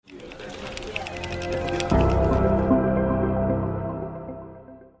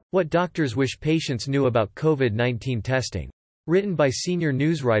What doctors wish patients knew about COVID-19 testing. Written by senior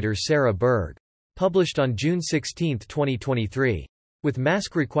newswriter Sarah Berg. Published on June 16, 2023. With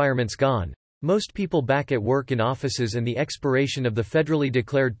mask requirements gone, most people back at work in offices and the expiration of the federally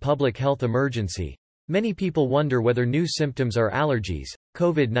declared public health emergency, many people wonder whether new symptoms are allergies,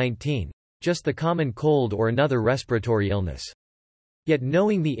 COVID-19, just the common cold or another respiratory illness. Yet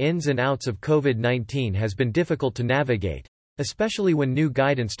knowing the ins and outs of COVID-19 has been difficult to navigate, especially when new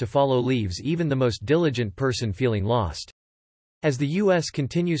guidance to follow leaves even the most diligent person feeling lost. As the U.S.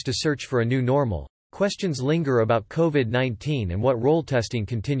 continues to search for a new normal, questions linger about COVID-19 and what role testing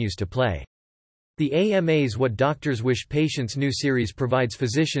continues to play. The AMA's What Doctors Wish Patients Knew series provides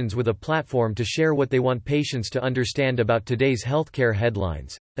physicians with a platform to share what they want patients to understand about today's healthcare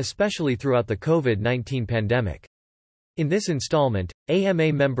headlines, especially throughout the COVID-19 pandemic. In this installment,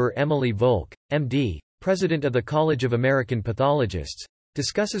 AMA member Emily Volk, MD, president of the College of American Pathologists,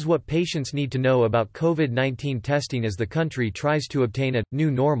 discusses what patients need to know about COVID-19 testing as the country tries to obtain a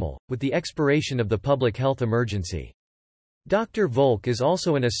new normal with the expiration of the public health emergency. Dr. Volk is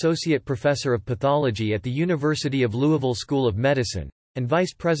also an associate professor of pathology at the University of Louisville School of Medicine, and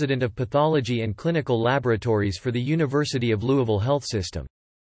vice president of pathology and clinical laboratories for the University of Louisville Health System.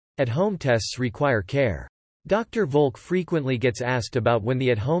 At-home tests require care. Dr. Volk frequently gets asked about when the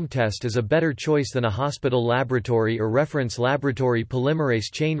at-home test is a better choice than a hospital laboratory or reference laboratory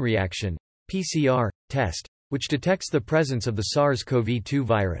polymerase chain reaction (PCR) test, which detects the presence of the SARS-CoV-2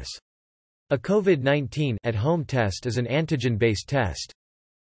 virus. A COVID-19 at-home test is an antigen-based test.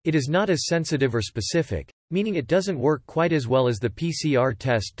 It is not as sensitive or specific, meaning it doesn't work quite as well as the PCR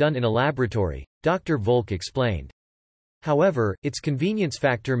test done in a laboratory, Dr. Volk explained. However, its convenience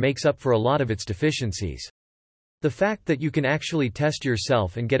factor makes up for a lot of its deficiencies. The fact that you can actually test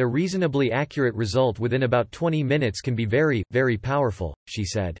yourself and get a reasonably accurate result within about 20 minutes can be very, very powerful, she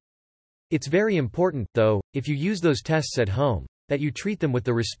said. It's very important, though, if you use those tests at home, that you treat them with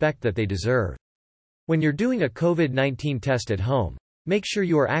the respect that they deserve. When you're doing a COVID-19 test at home, make sure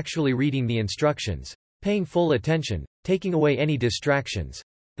you are actually reading the instructions, paying full attention, taking away any distractions,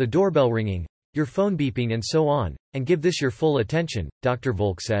 the doorbell ringing, your phone beeping and so on, and give this your full attention, Dr.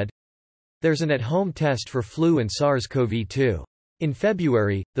 Volk said. There's an at-home test for flu and SARS-CoV-2. In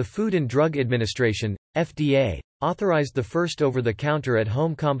February, the Food and Drug Administration, FDA, authorized the first over-the-counter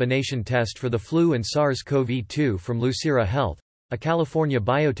at-home combination test for the flu and SARS-CoV-2 from Lucira Health, a California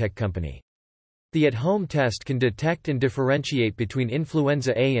biotech company. The at-home test can detect and differentiate between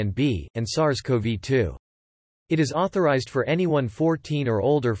influenza A and B and SARS-CoV-2. It is authorized for anyone 14 or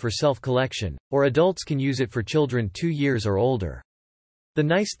older for self-collection, or adults can use it for children 2 years or older. The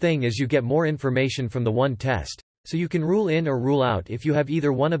nice thing is you get more information from the one test, so you can rule in or rule out if you have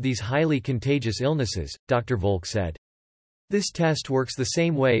either one of these highly contagious illnesses, Dr. Volk said. This test works the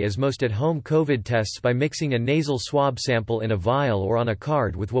same way as most at-home COVID tests by mixing a nasal swab sample in a vial or on a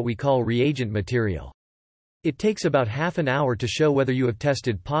card with what we call reagent material. It takes about half an hour to show whether you have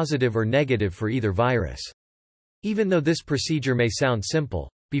tested positive or negative for either virus. Even though this procedure may sound simple,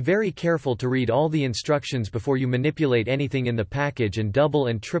 be very careful to read all the instructions before you manipulate anything in the package and double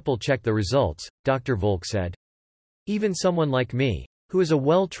and triple check the results, Dr. Volk said. Even someone like me, who is a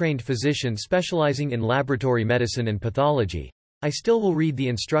well-trained physician specializing in laboratory medicine and pathology, I still will read the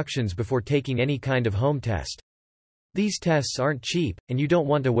instructions before taking any kind of home test. These tests aren't cheap, and you don't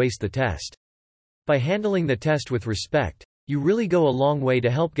want to waste the test. By handling the test with respect, you really go a long way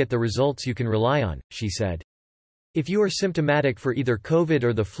to help get the results you can rely on, she said. If you are symptomatic for either COVID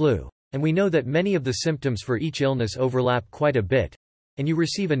or the flu, and we know that many of the symptoms for each illness overlap quite a bit, and you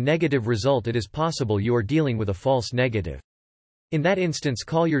receive a negative result, it is possible you are dealing with a false negative. In that instance,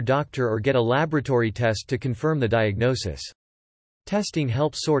 call your doctor or get a laboratory test to confirm the diagnosis. Testing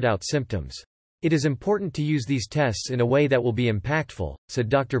helps sort out symptoms. It is important to use these tests in a way that will be impactful, said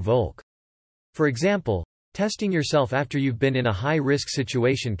Dr. Volk. For example, testing yourself after you've been in a high-risk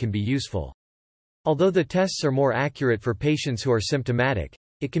situation can be useful. Although the tests are more accurate for patients who are symptomatic,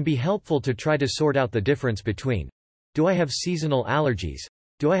 it can be helpful to try to sort out the difference between, do I have seasonal allergies?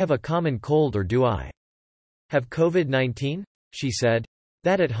 Do I have a common cold, or do I have COVID-19? She said.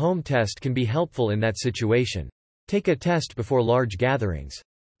 That at-home test can be helpful in that situation. Take a test before large gatherings.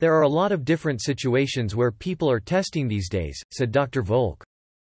 There are a lot of different situations where people are testing these days, said Dr. Volk.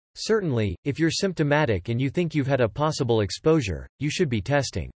 Certainly, if you're symptomatic and you think you've had a possible exposure, you should be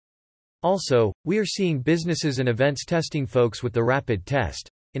testing. Also, we are seeing businesses and events testing folks with the rapid test,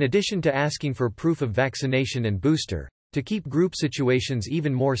 in addition to asking for proof of vaccination and booster, to keep group situations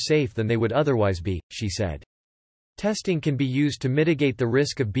even more safe than they would otherwise be, she said. Testing can be used to mitigate the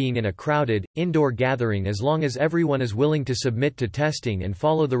risk of being in a crowded, indoor gathering as long as everyone is willing to submit to testing and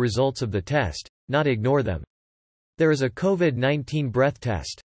follow the results of the test, not ignore them. There is a COVID-19 breath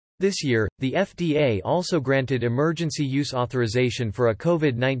test. This year, the FDA also granted emergency use authorization for a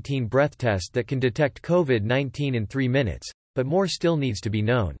COVID-19 breath test that can detect COVID-19 in 3 minutes, but more still needs to be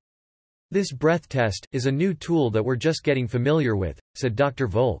known. This breath test is a new tool that we're just getting familiar with, said Dr.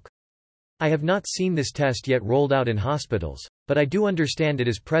 Volk. I have not seen this test yet rolled out in hospitals, but I do understand it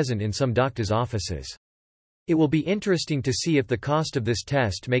is present in some doctors' offices. It will be interesting to see if the cost of this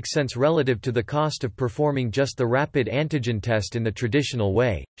test makes sense relative to the cost of performing just the rapid antigen test in the traditional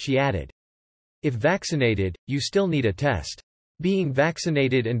way, she added. If vaccinated, you still need a test. Being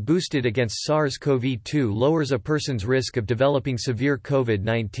vaccinated and boosted against SARS-CoV-2 lowers a person's risk of developing severe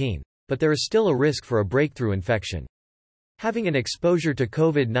COVID-19, but there is still a risk for a breakthrough infection. Having an exposure to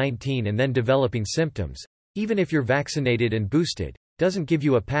COVID-19 and then developing symptoms, even if you're vaccinated and boosted, doesn't give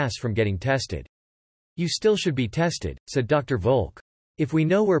you a pass from getting tested. You still should be tested, said Dr. Volk. If we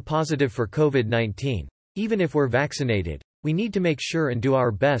know we're positive for COVID-19, even if we're vaccinated, we need to make sure and do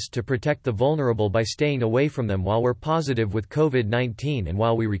our best to protect the vulnerable by staying away from them while we're positive with COVID-19 and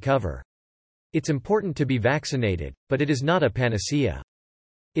while we recover. It's important to be vaccinated, but it is not a panacea.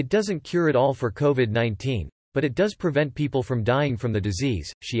 It doesn't cure it all for COVID-19, but it does prevent people from dying from the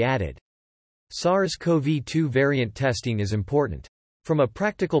disease, she added. SARS-CoV-2 variant testing is important. From a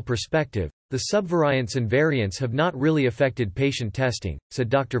practical perspective, the subvariants and variants have not really affected patient testing, said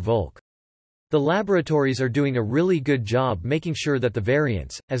Dr. Volk. The laboratories are doing a really good job making sure that the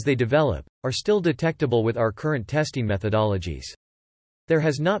variants, as they develop, are still detectable with our current testing methodologies. There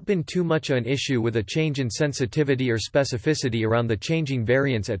has not been too much an issue with a change in sensitivity or specificity around the changing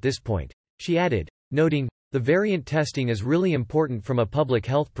variants at this point, she added, noting, the variant testing is really important from a public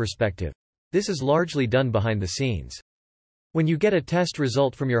health perspective. This is largely done behind the scenes. When you get a test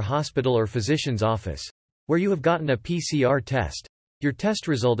result from your hospital or physician's office, where you have gotten a PCR test, your test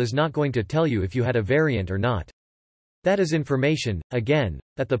result is not going to tell you if you had a variant or not. That is information, again,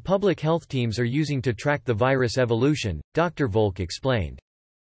 that the public health teams are using to track the virus evolution, Dr. Volk explained.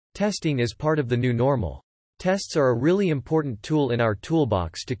 Testing is part of the new normal. Tests are a really important tool in our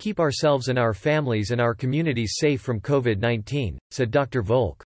toolbox to keep ourselves and our families and our communities safe from COVID-19, said Dr.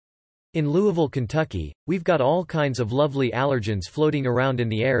 Volk. In Louisville, Kentucky, we've got all kinds of lovely allergens floating around in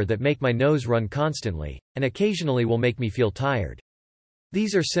the air that make my nose run constantly, and occasionally will make me feel tired.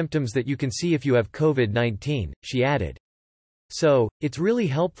 These are symptoms that you can see if you have COVID-19, she added. So, it's really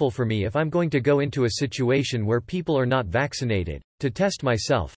helpful for me if I'm going to go into a situation where people are not vaccinated, to test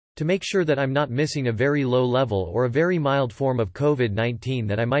myself, to make sure that I'm not missing a very low level or a very mild form of COVID-19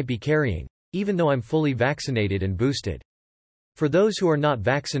 that I might be carrying, even though I'm fully vaccinated and boosted. For those who are not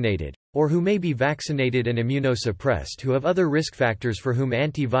vaccinated, or who may be vaccinated and immunosuppressed who have other risk factors for whom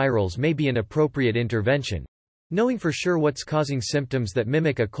antivirals may be an appropriate intervention, knowing for sure what's causing symptoms that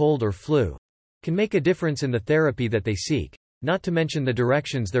mimic a cold or flu can make a difference in the therapy that they seek, not to mention the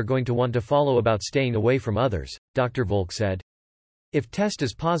directions they're going to want to follow about staying away from others, Dr. Volk said. If test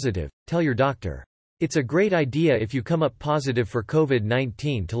is positive, tell your doctor. It's a great idea if you come up positive for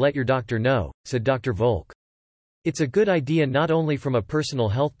COVID-19 to let your doctor know, said Dr. Volk. It's a good idea not only from a personal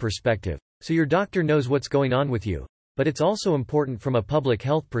health perspective, so your doctor knows what's going on with you, but it's also important from a public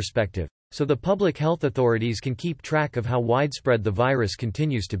health perspective, so the public health authorities can keep track of how widespread the virus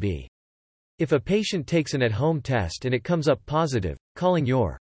continues to be. If a patient takes an at-home test and it comes up positive, calling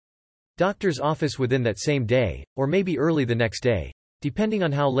your doctor's office within that same day, or maybe early the next day, depending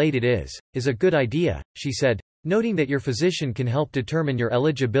on how late it is a good idea, she said, noting that your physician can help determine your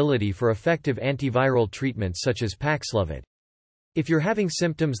eligibility for effective antiviral treatments such as Paxlovid. If you're having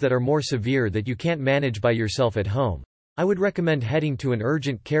symptoms that are more severe that you can't manage by yourself at home, I would recommend heading to an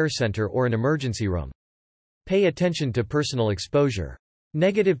urgent care center or an emergency room. Pay attention to personal exposure.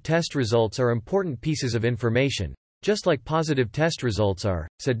 Negative test results are important pieces of information, just like positive test results are,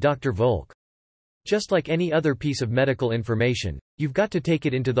 said Dr. Volk. Just like any other piece of medical information, you've got to take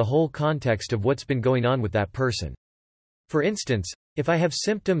it into the whole context of what's been going on with that person. For instance, if I have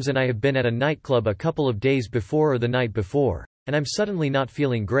symptoms and I have been at a nightclub a couple of days before or the night before, and I'm suddenly not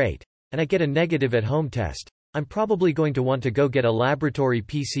feeling great, and I get a negative at-home test, I'm probably going to want to go get a laboratory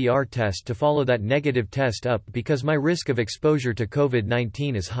PCR test to follow that negative test up because my risk of exposure to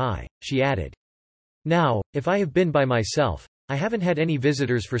COVID-19 is high, she added. Now, if I have been by myself, I haven't had any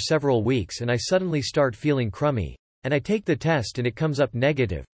visitors for several weeks and I suddenly start feeling crummy, and I take the test and it comes up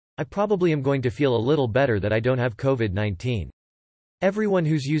negative, I probably am going to feel a little better that I don't have COVID-19. Everyone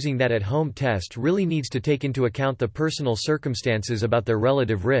who's using that at-home test really needs to take into account the personal circumstances about their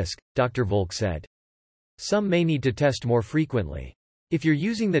relative risk, Dr. Volk said. Some may need to test more frequently. If you're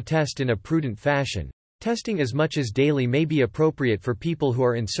using the test in a prudent fashion, testing as much as daily may be appropriate for people who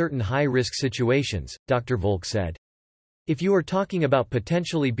are in certain high-risk situations, Dr. Volk said. If you are talking about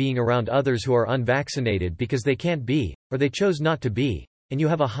potentially being around others who are unvaccinated because they can't be, or they chose not to be, and you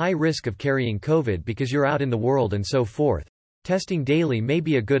have a high risk of carrying COVID because you're out in the world and so forth, testing daily may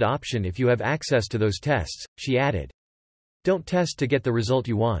be a good option if you have access to those tests, she added. Don't test to get the result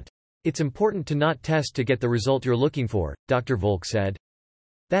you want. It's important to not test to get the result you're looking for, Dr. Volk said.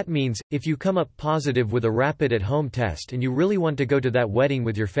 That means, if you come up positive with a rapid at-home test and you really want to go to that wedding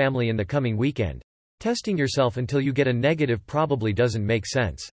with your family in the coming weekend, testing yourself until you get a negative probably doesn't make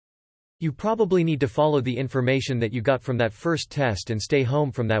sense. You probably need to follow the information that you got from that first test and stay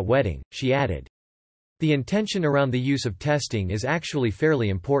home from that wedding, she added. The intention around the use of testing is actually fairly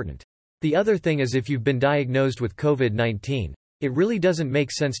important. The other thing is, if you've been diagnosed with COVID-19, it really doesn't make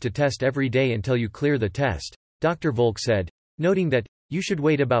sense to test every day until you clear the test, Dr. Volk said, noting that you should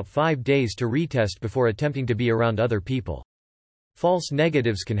wait about 5 days to retest before attempting to be around other people. False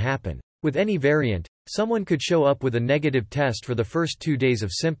negatives can happen. With any variant, someone could show up with a negative test for the first 2 days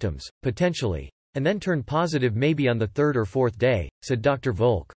of symptoms, potentially, and then turn positive maybe on the 3rd or 4th day, said Dr.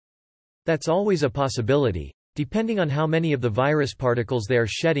 Volk. That's always a possibility, depending on how many of the virus particles they are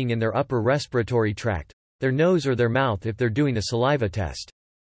shedding in their upper respiratory tract, their nose or their mouth if they're doing a saliva test.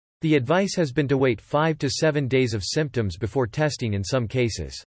 The advice has been to wait 5 to 7 days of symptoms before testing in some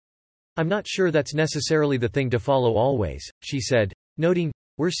cases. I'm not sure that's necessarily the thing to follow always, she said, noting,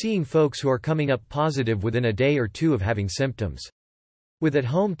 we're seeing folks who are coming up positive within a day or two of having symptoms. With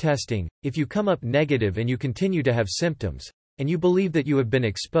at-home testing, if you come up negative and you continue to have symptoms, and you believe that you have been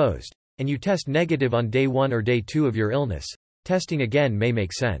exposed, and you test negative on day 1 or day 2 of your illness, testing again may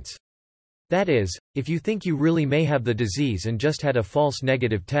make sense. That is, if you think you really may have the disease and just had a false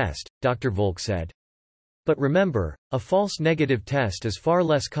negative test, Dr. Volk said. But remember, a false negative test is far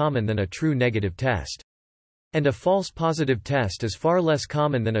less common than a true negative test. And a false positive test is far less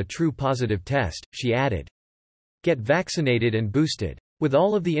common than a true positive test, she added. Get vaccinated and boosted. With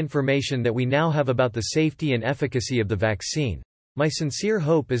all of the information that we now have about the safety and efficacy of the vaccine, my sincere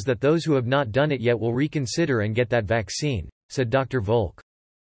hope is that those who have not done it yet will reconsider and get that vaccine, said Dr. Volk.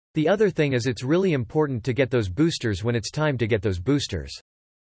 The other thing is, it's really important to get those boosters when it's time to get those boosters.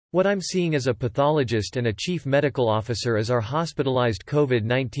 What I'm seeing as a pathologist and a chief medical officer is our hospitalized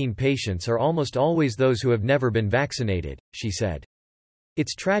COVID-19 patients are almost always those who have never been vaccinated, she said.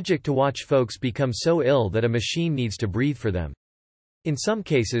 It's tragic to watch folks become so ill that a machine needs to breathe for them. In some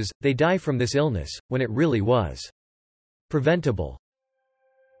cases, they die from this illness, when it really was preventable.